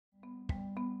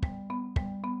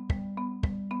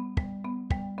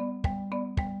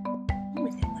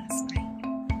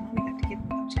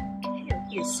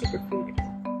He is super fooded.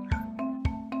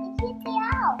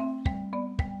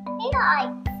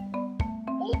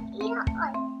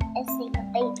 I see a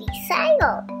baby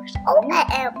snail. Oh,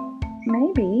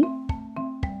 Maybe.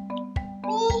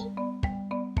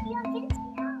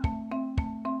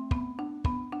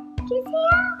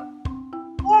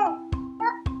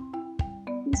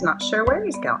 He's not sure where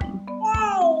he's going.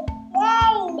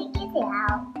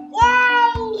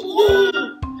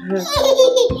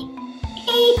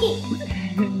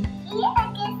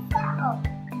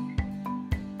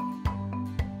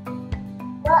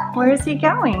 Where is he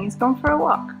going? He's going for a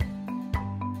walk.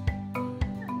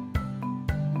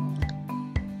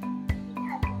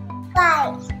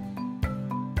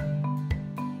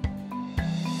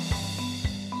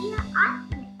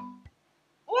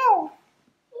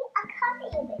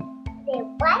 They're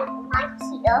right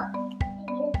here.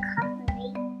 And you cover me.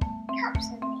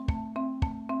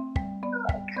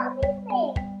 Oh, cover me.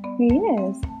 He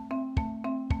is.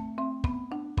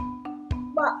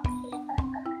 But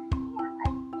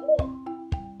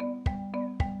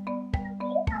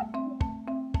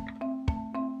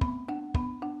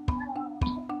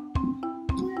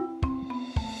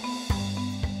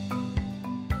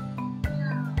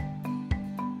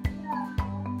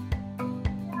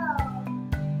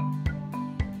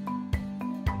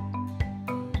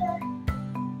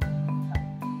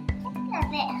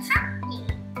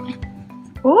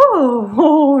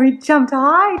Oh, he jumped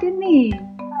high, didn't he?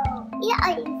 Yeah,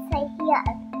 I can stay here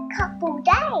a couple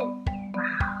days.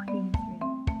 Wow, he's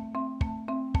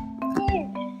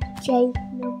Jay,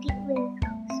 no, get really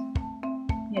close.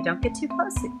 Yeah, don't get too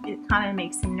close. It kind of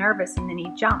makes him nervous and then he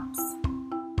jumps.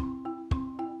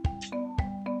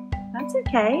 That's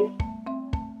okay.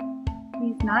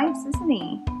 He's nice, isn't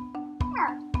he?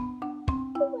 Yeah.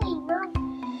 Really nice.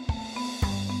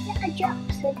 Never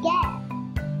jumps again.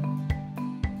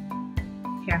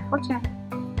 Careful, Jack.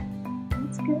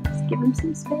 That's good. Just give him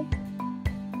some space.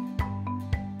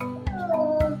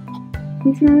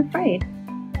 He's not afraid.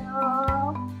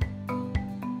 No.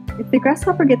 If the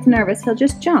grasshopper gets nervous, he'll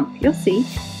just jump. You'll see.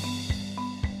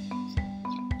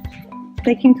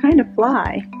 They can kind of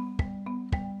fly.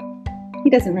 He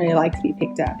doesn't really like to be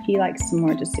picked up. He likes to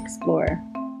more just explore.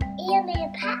 And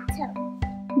a pat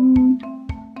him.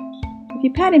 If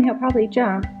you pat him, he'll probably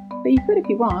jump. But you could if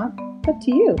you want. It's up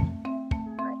to you.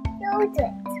 Hold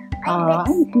it.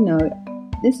 No.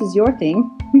 This is your thing.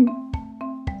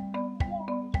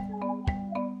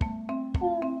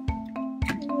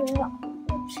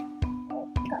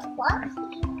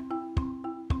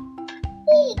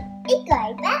 It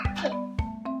goes back.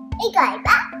 It goes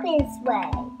back this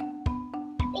way.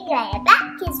 It goes back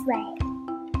this way.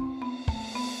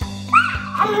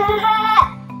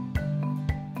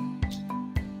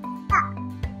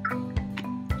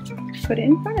 Put it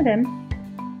in front of him.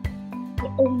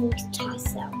 It almost touched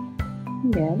him.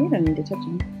 Yeah, we don't need to touch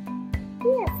him.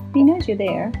 Yes. He knows you're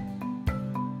there.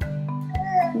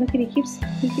 Look at he keeps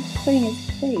putting his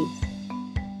face.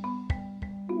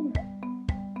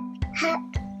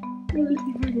 Maybe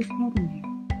he hurt his head in there.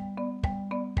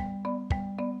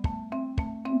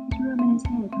 There's room in his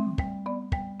head, huh?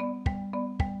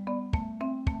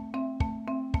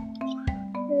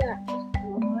 Look.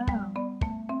 Oh, wow.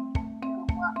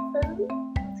 What food?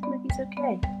 Looks like he's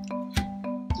okay.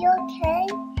 You okay?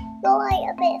 Go like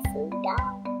a bit food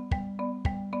down.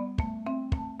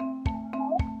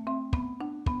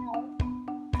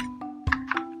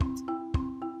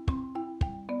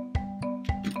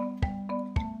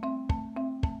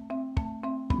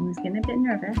 He was getting a bit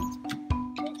nervous.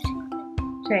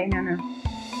 Trey, no. No.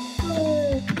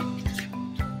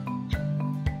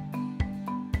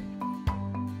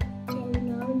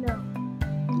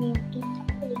 You get the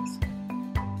face.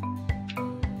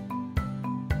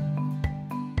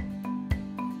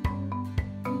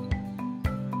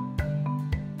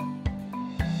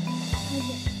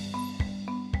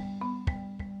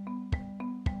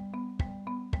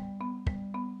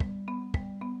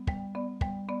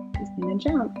 He's gonna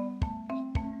jump.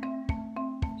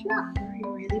 Jump.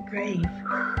 Really brave.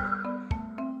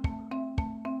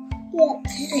 Yes.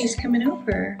 Yeah, he's coming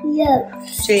over.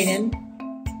 Yes. Jaden.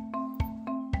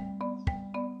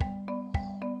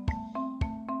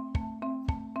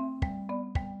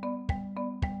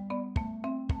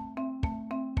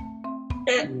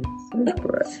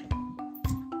 Super.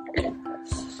 Get him.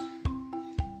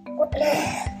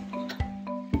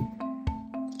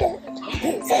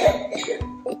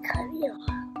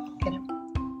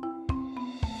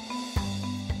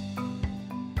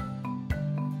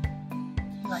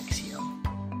 He likes you.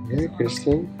 Yeah,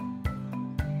 Kristen.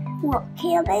 What,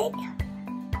 Kelly?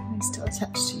 He's still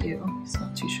attached to you. He's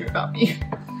not too sure about me.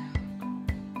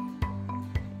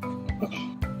 Do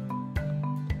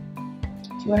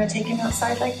you want to take him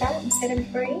outside like that and set him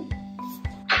free?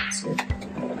 So,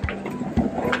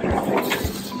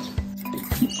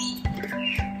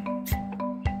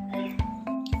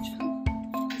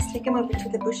 let's take him over to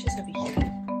the bushes over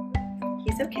here.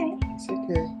 He's okay. It's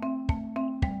okay.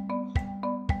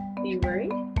 Are you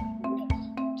worried?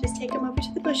 Just take him over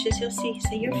to the bushes. He'll see.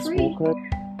 Say you're Let's free. walk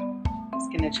He's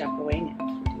gonna jump away now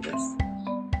if we do this.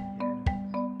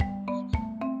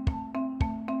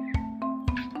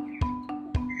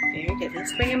 Very good.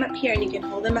 Let's bring him up here, and you can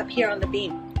hold him up here on the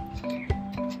beam. You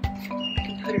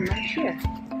can put him right here.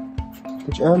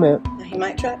 Put your arm out. Now he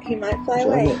might drop. He might fly Put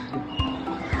your arm away. out.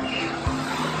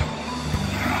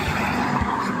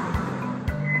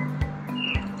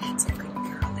 That's a good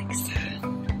girl, Alexa.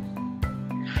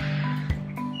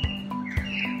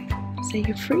 So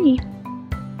you're free.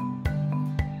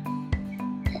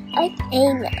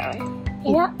 Okay now.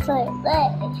 You're not far away.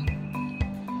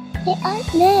 He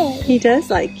likes me. He does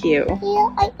like you. He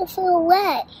don't like to fly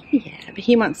away. Yeah, but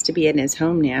he wants to be in his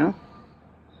home now.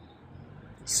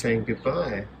 Saying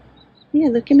goodbye. Yeah,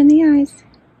 look him in the eyes.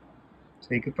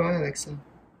 Say goodbye, Alexa.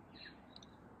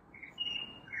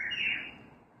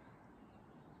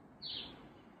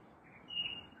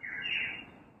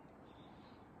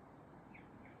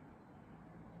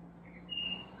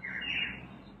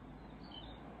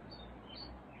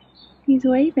 He's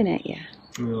waving at you.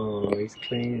 Oh, he's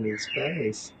cleaning his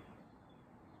face.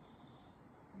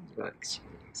 He likes you.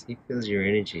 He feels your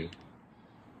energy.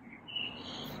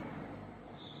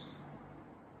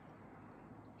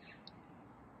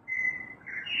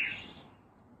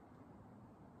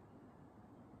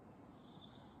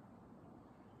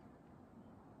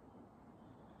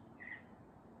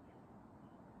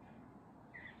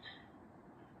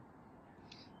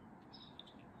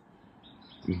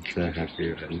 I'm so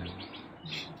happy right now.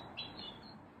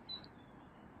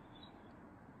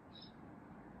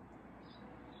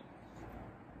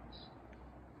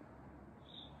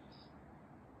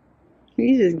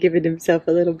 He's just giving himself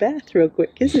a little bath real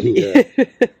quick, isn't he? Yeah.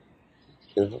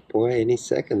 Oh boy, any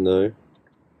second though.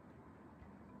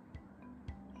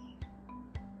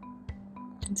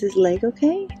 Is his leg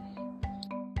okay?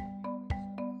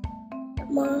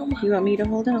 Mom, You want me to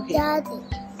hold him? Okay. Daddy.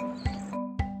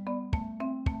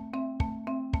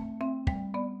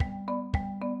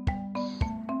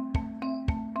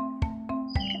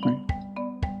 Come on.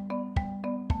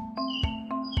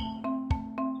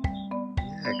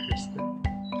 Yeah, Kristen.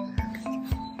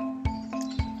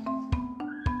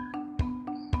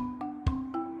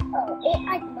 Oh, it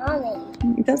like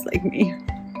mommy. He does like me.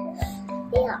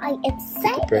 Yeah, I The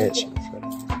excited. branch in front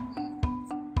of you.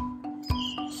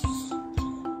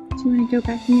 Do you want to go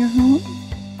back in your home?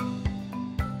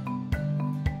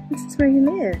 This is where you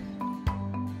live.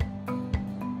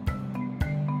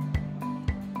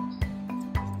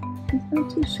 He's not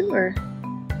too sure.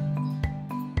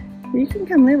 You can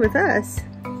come live with us.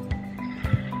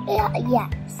 Yeah,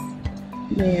 yes.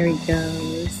 There he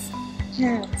goes.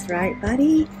 That's right,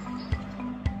 buddy.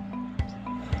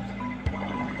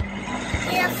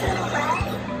 Yeah, fly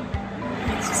away.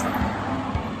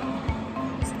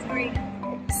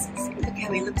 Look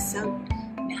how he looks so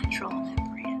natural on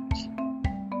that branch.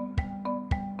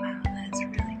 Wow, that's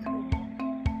really cool.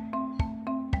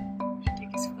 Should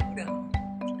take his photo.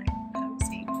 Like,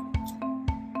 posing.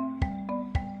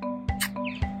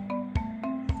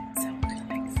 So good,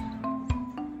 Alexa.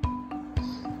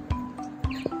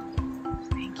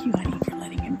 Thank you, honey, for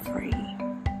letting him free.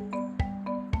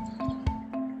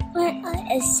 But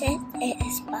I sit it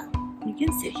as well. You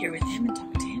can sit here with him and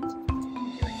talk to him. Would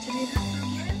you like to do that for a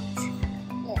minute?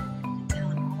 Yeah. And tell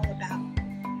him all about how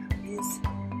it is.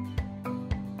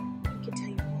 He can tell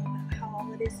you all about how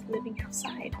all it is living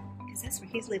outside. Because that's where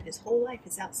he's lived his whole life,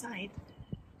 is outside.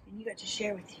 And you got to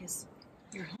share with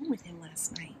your home with him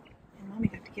last night. And Mommy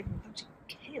got to give him a bunch of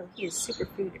kale. He is super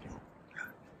fooded up.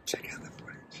 Check out the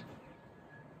branch.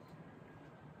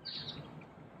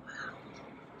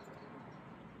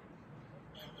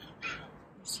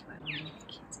 Here's why we need the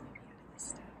kids maybe out of this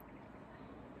stuff.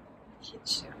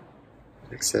 Kids show.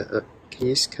 Alexa, can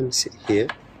you just come sit here?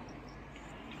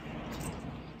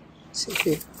 Sit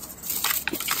here.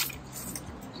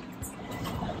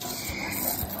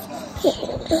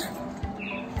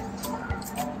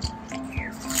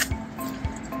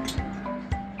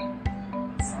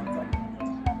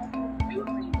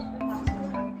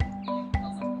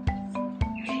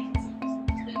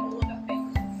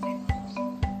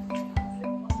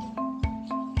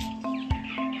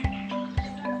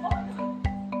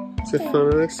 Is it fun,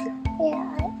 Alexa?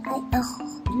 Yeah,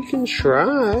 You can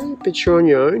try, but you're on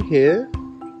your own here.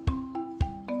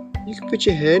 You can put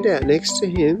your hand out next to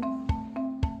him.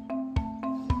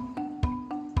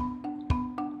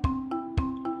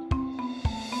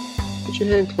 Put your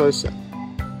hand closer.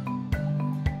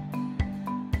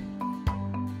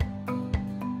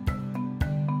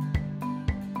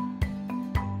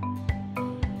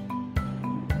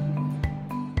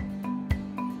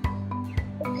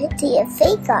 Put your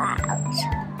finger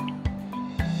out.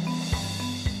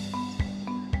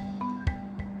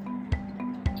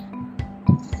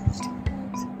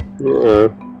 Uh-oh.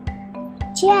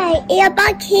 Jay, you're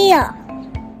back here.